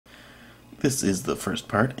This is the first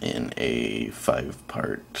part in a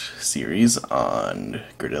 5-part series on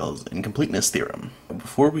Gödel's Incompleteness theorem.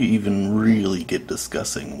 Before we even really get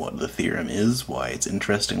discussing what the theorem is, why it's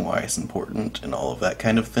interesting, why it's important, and all of that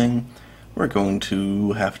kind of thing, we're going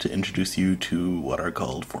to have to introduce you to what are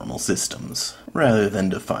called formal systems. Rather than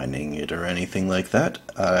defining it or anything like that,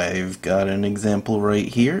 I've got an example right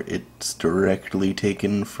here. It's directly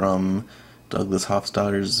taken from Douglas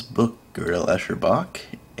Hofstadter's book, Gödel, Escher, Bach,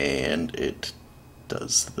 and it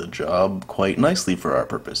does the job quite nicely for our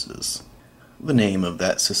purposes. The name of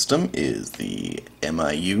that system is the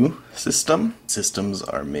MIU system. Systems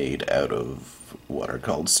are made out of what are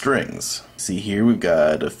called strings. See here we've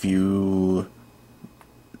got a few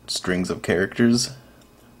strings of characters.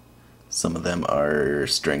 Some of them are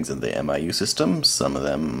strings in the MIU system, some of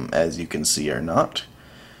them, as you can see, are not.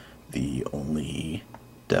 The only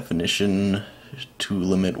definition to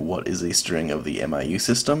limit what is a string of the MIU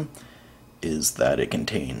system is that it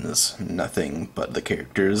contains nothing but the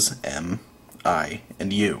characters M, I,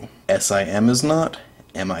 and U. SIM is not,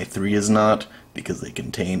 MI3 is not, because they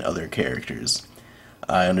contain other characters.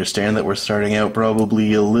 I understand that we're starting out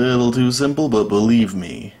probably a little too simple, but believe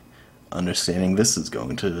me, understanding this is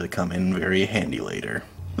going to come in very handy later.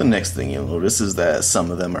 The next thing you'll notice is that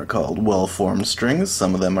some of them are called well-formed strings,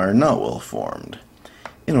 some of them are not well-formed.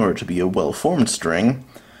 In order to be a well-formed string,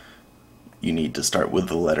 you need to start with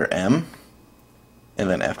the letter M, and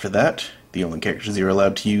then after that, the only characters you're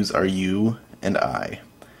allowed to use are U and I.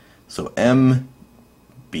 So M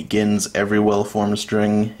begins every well-formed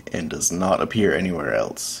string and does not appear anywhere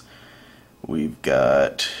else. We've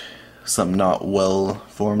got some not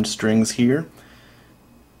well-formed strings here.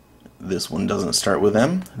 This one doesn't start with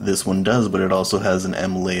M. This one does, but it also has an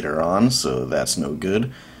M later on, so that's no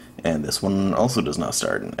good. And this one also does not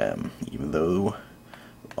start in M. Even though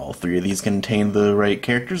all three of these contain the right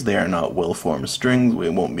characters, they are not well-formed strings. We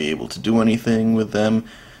won't be able to do anything with them.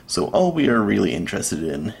 So all we are really interested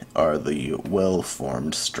in are the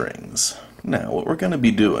well-formed strings. Now, what we're going to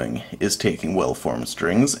be doing is taking well-formed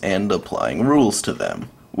strings and applying rules to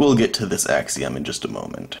them. We'll get to this axiom in just a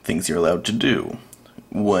moment. Things you're allowed to do.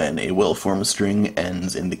 When a well-formed string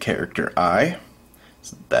ends in the character I,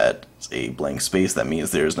 that's a blank space, that means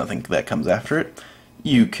there's nothing that comes after it,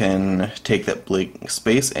 you can take that blank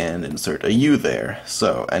space and insert a U there.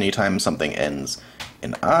 So anytime something ends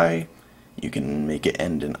in I, you can make it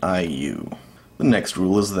end in IU. The next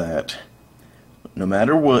rule is that no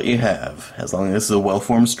matter what you have, as long as this is a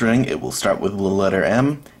well-formed string, it will start with the letter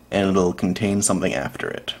M and it'll contain something after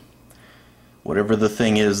it. Whatever the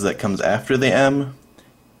thing is that comes after the M,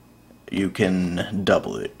 you can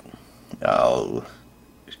double it. I'll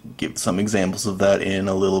give some examples of that in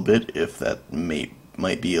a little bit if that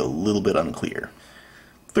might be a little bit unclear.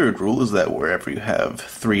 Third rule is that wherever you have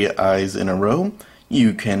 3 I's in a row,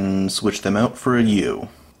 you can switch them out for a U.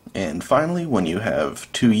 And finally, when you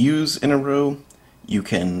have 2 U's in a row, you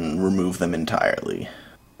can remove them entirely.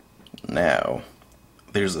 Now,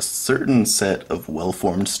 there's a certain set of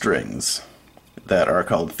well-formed strings that are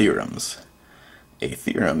called theorems. A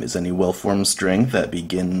theorem is any well-formed string that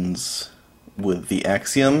begins with the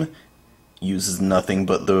axiom, uses nothing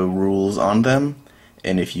but the rules on them,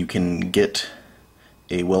 and if you can get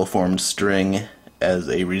a well-formed string as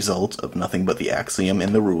a result of nothing but the axiom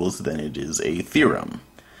and the rules, then it is a theorem.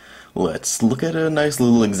 Let's look at a nice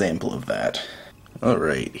little example of that.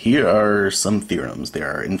 Alright, here are some theorems.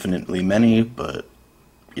 There are infinitely many, but,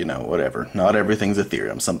 you know, whatever. Not everything's a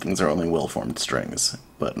theorem. Some things are only well-formed strings,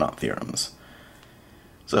 but not theorems.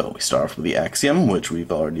 So, we start off with the axiom, which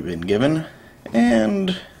we've already been given,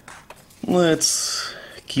 and let's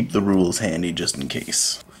keep the rules handy just in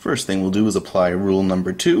case. First thing we'll do is apply rule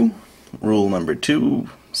number 2. Rule number 2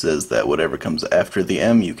 says that whatever comes after the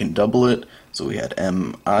M, you can double it. So we had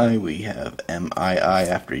MI, we have MII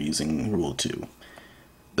after using rule 2.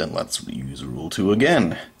 Then let's use rule 2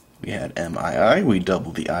 again. We had MII, we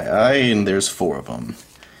double the II, and there's 4 of them.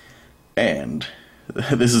 And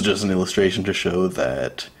this is just an illustration to show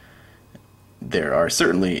that there are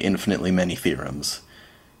certainly infinitely many theorems,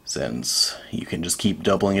 since you can just keep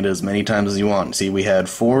doubling it as many times as you want. See, we had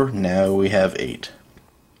 4, now we have 8.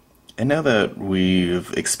 And now that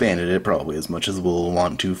we've expanded it probably as much as we'll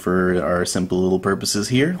want to for our simple little purposes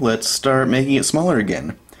here, let's start making it smaller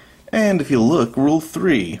again. And if you look, rule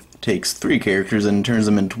 3 takes 3 characters and turns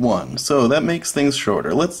them into 1, so that makes things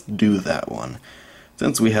shorter. Let's do that one.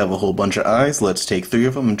 Since we have a whole bunch of I's, let's take 3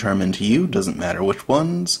 of them and turn them into U, doesn't matter which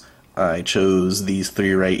ones. I chose these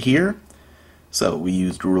 3 right here. So we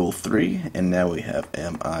used rule 3, and now we have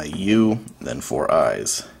MIU, then 4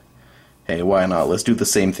 I's. Hey, why not? Let's do the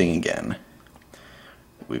same thing again.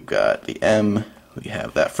 we've got the M, we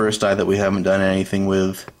have that first I that we haven't done anything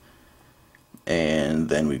with, and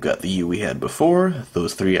then we've got the U we had before.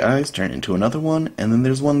 Those three I's turn into another one, and then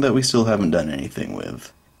there's one that we still haven't done anything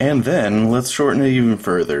with. And then, let's shorten it even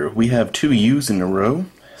further. We have two U's in a row.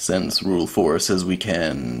 Since Rule 4 says we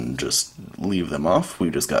can just leave them off,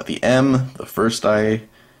 we've just got the M, the first I,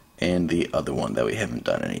 and the other one that we haven't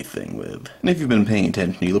done anything with. And if you've been paying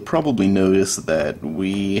attention, you'll probably notice that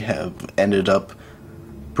we have ended up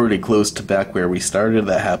pretty close to back where we started.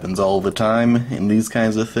 That happens all the time in these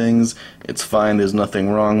kinds of things. It's fine, there's nothing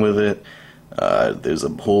wrong with it. There's a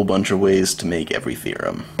whole bunch of ways to make every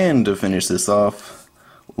theorem. And to finish this off,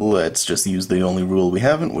 let's just use the only rule we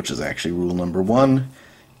haven't, which is actually rule number 1.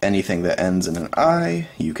 Anything that ends in an I,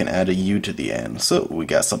 you can add a U to the end. So we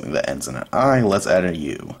got something that ends in an I, let's add a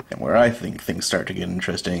U. And where I think things start to get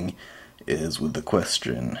interesting is with the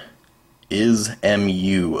question, is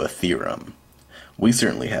MU a theorem? We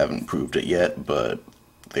certainly haven't proved it yet, but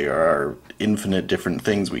there are infinite different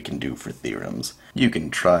things we can do for theorems. You can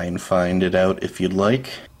try and find it out if you'd like.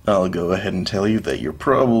 I'll go ahead and tell you that you're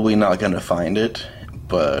probably not going to find it,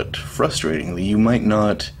 but frustratingly, you might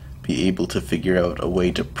not be able to figure out a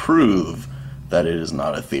way to prove that it is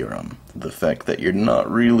not a theorem. The fact that you're not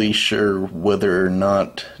really sure whether or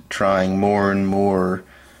not trying more and more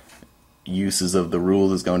uses of the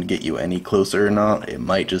rule is going to get you any closer or not. It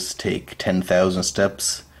might just take 10,000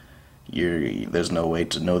 steps. There's no way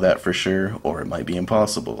to know that for sure, or it might be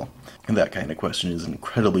impossible. And that kind of question is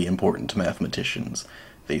incredibly important to mathematicians.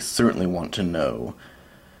 They certainly want to know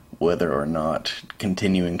whether or not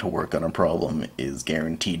continuing to work on a problem is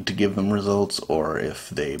guaranteed to give them results, or if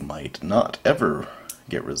they might not ever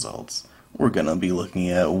get results. We're gonna be looking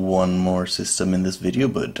at one more system in this video,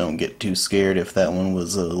 but don't get too scared if that one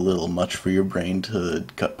was a little much for your brain to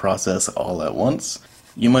process all at once.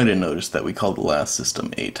 You might have noticed that we called the last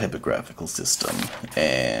system a typographical system,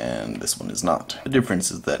 and this one is not. The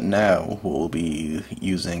difference is that now what we'll be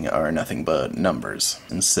using are nothing but numbers.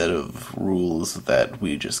 Instead of rules that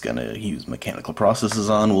we're just gonna use mechanical processes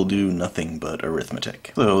on, we'll do nothing but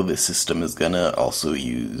arithmetic. So this system is gonna also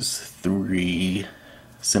use 3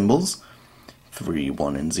 symbols, 3,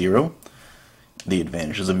 1, and 0. The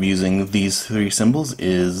advantages of using these 3 symbols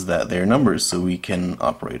is that they're numbers, so we can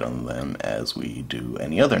operate on them as we do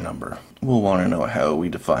any other number. We'll want to know how we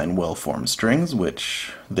define well-formed strings,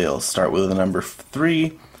 which they'll start with the number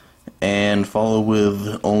 3 and follow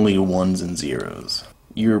with only 1s and 0s.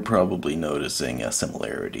 You're probably noticing a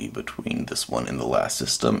similarity between this one and the last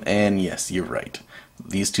system, and yes, you're right.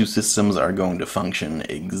 These two systems are going to function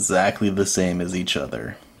exactly the same as each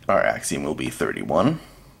other. Our axiom will be 31.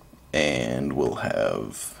 And we'll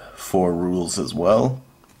have 4 rules as well,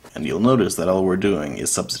 and you'll notice that all we're doing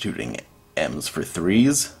is substituting M's for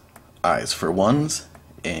 3's, I's for 1's,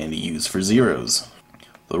 and U's for 0's.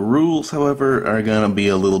 The rules, however, are going to be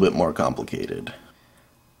a little bit more complicated.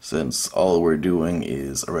 Since all we're doing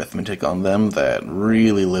is arithmetic on them, that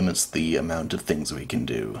really limits the amount of things we can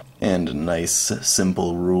do. And a nice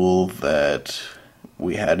simple rule that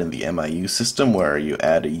we had in the MIU system, where you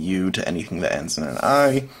add a U to anything that ends in an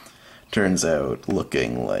I, turns out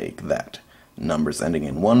looking like that. Numbers ending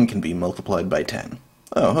in 1 can be multiplied by 10.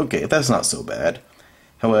 Oh, okay, that's not so bad.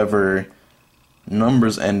 However,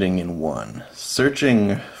 numbers ending in 1.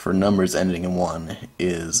 Searching for numbers ending in 1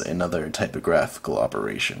 is another typographical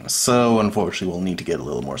operation, so unfortunately we'll need to get a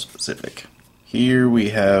little more specific. Here we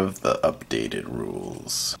have the updated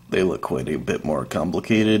rules. They look quite a bit more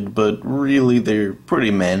complicated, but really they're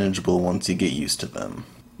pretty manageable once you get used to them.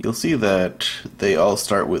 You'll see that they all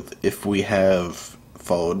start with if we have,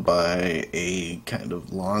 followed by a kind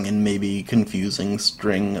of long and maybe confusing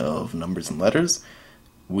string of numbers and letters.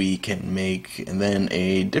 We can make, and then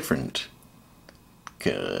a different,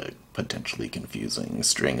 potentially confusing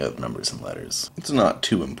string of numbers and letters. It's not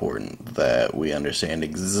too important that we understand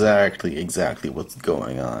exactly what's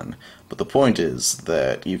going on, but the point is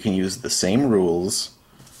that you can use the same rules.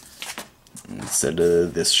 Instead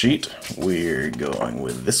of this sheet, we're going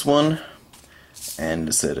with this one, and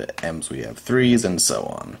instead of M's we have 3's, and so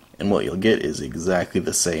on. And what you'll get is exactly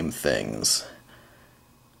the same things.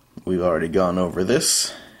 We've already gone over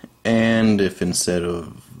this, and if instead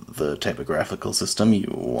of the typographical system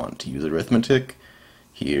you want to use arithmetic,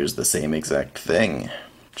 here's the same exact thing.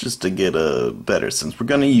 Just to get a better sense, we're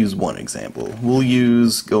going to use one example. We'll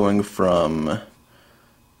use going from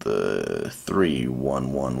the 3,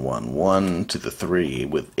 1, 1, 1, 1 to the 3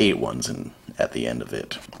 with 8 1's at the end of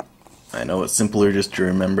it. I know it's simpler just to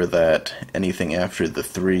remember that anything after the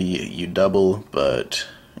 3 you double, but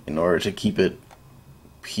in order to keep it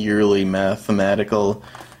purely mathematical,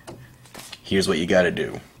 Here's what you gotta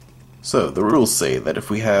do. So, the rules say that if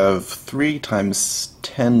we have 3 times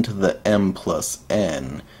 10 to the m plus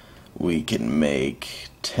n, we can make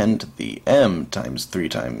 10 to the m times 3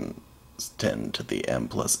 times 10 to the m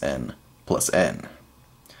plus n plus n.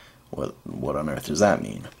 What on earth does that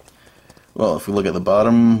mean? Well, if we look at the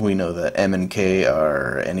bottom, we know that m and k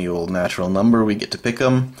are any old natural number, we get to pick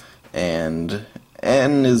them, and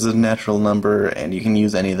n is a natural number, and you can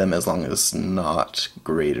use any of them as long as it's not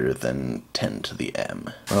greater than 10 to the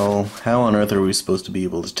m. Well, how on earth are we supposed to be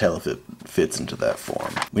able to tell if it fits into that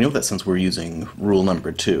form? We know that since we're using rule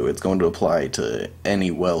number 2, it's going to apply to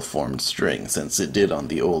any well-formed string, since it did on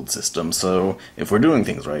the old system, so if we're doing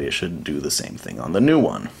things right, it should do the same thing on the new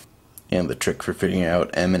one. And the trick for figuring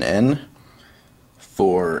out m and n?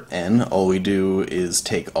 For n, all we do is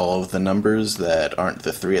take all of the numbers that aren't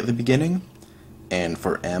the 3 at the beginning, and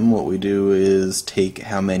for m, what we do is take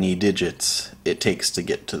how many digits it takes to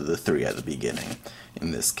get to the 3 at the beginning.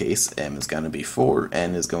 In this case, m is going to be 4,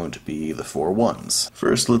 n is going to be the 4 ones.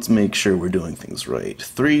 First, let's make sure we're doing things right.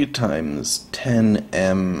 3 times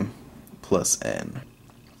 10m plus n.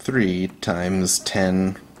 3 times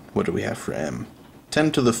 10, what do we have for m?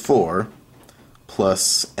 10 to the 4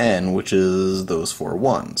 plus n, which is those 4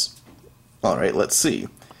 ones. Alright, let's see.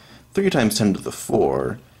 3 times 10 to the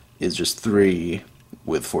 4 is just 3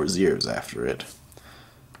 with 4 zeros after it,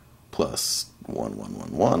 plus 1, 1,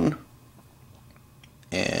 1, 1,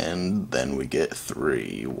 and then we get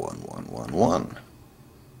 3, 1, 1, 1, 1.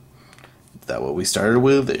 Is that what we started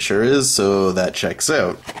with? It sure is, so that checks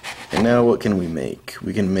out. And now what can we make?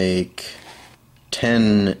 We can make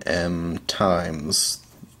 10m times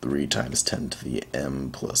 3 times 10 to the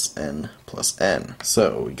m plus n plus n.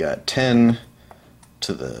 So we got 10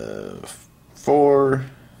 to the 4,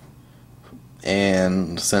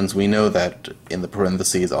 and since we know that in the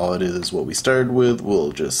parentheses all it is what we started with,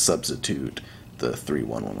 we'll just substitute the 3,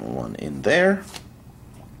 1, 1, 1, 1 in there,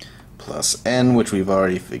 plus n, which we've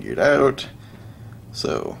already figured out.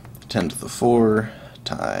 So 10 to the 4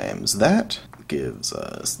 times that gives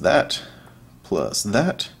us that, plus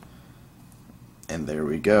that, and there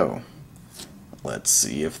we go. Let's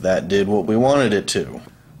see if that did what we wanted it to.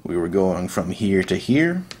 We were going from here to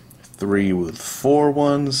here, 3 with 4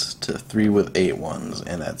 ones to 3 with 8 ones,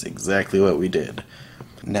 and that's exactly what we did.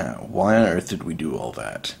 Now, why on earth did we do all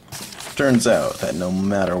that? Turns out that no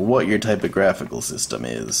matter what your typographical system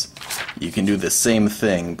is, you can do the same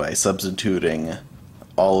thing by substituting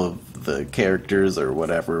all of the characters or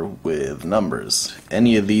whatever with numbers.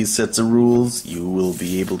 Any of these sets of rules, you will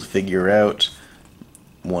be able to figure out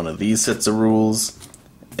one of these sets of rules,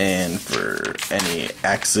 and for any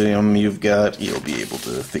axiom you've got, you'll be able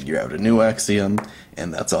to figure out a new axiom,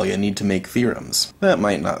 and that's all you need to make theorems. That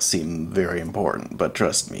might not seem very important, but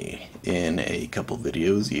trust me, in a couple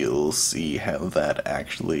videos you'll see how that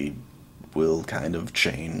actually will kind of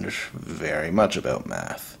change very much about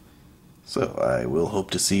math. So I will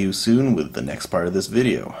hope to see you soon with the next part of this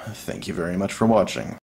video. Thank you very much for watching.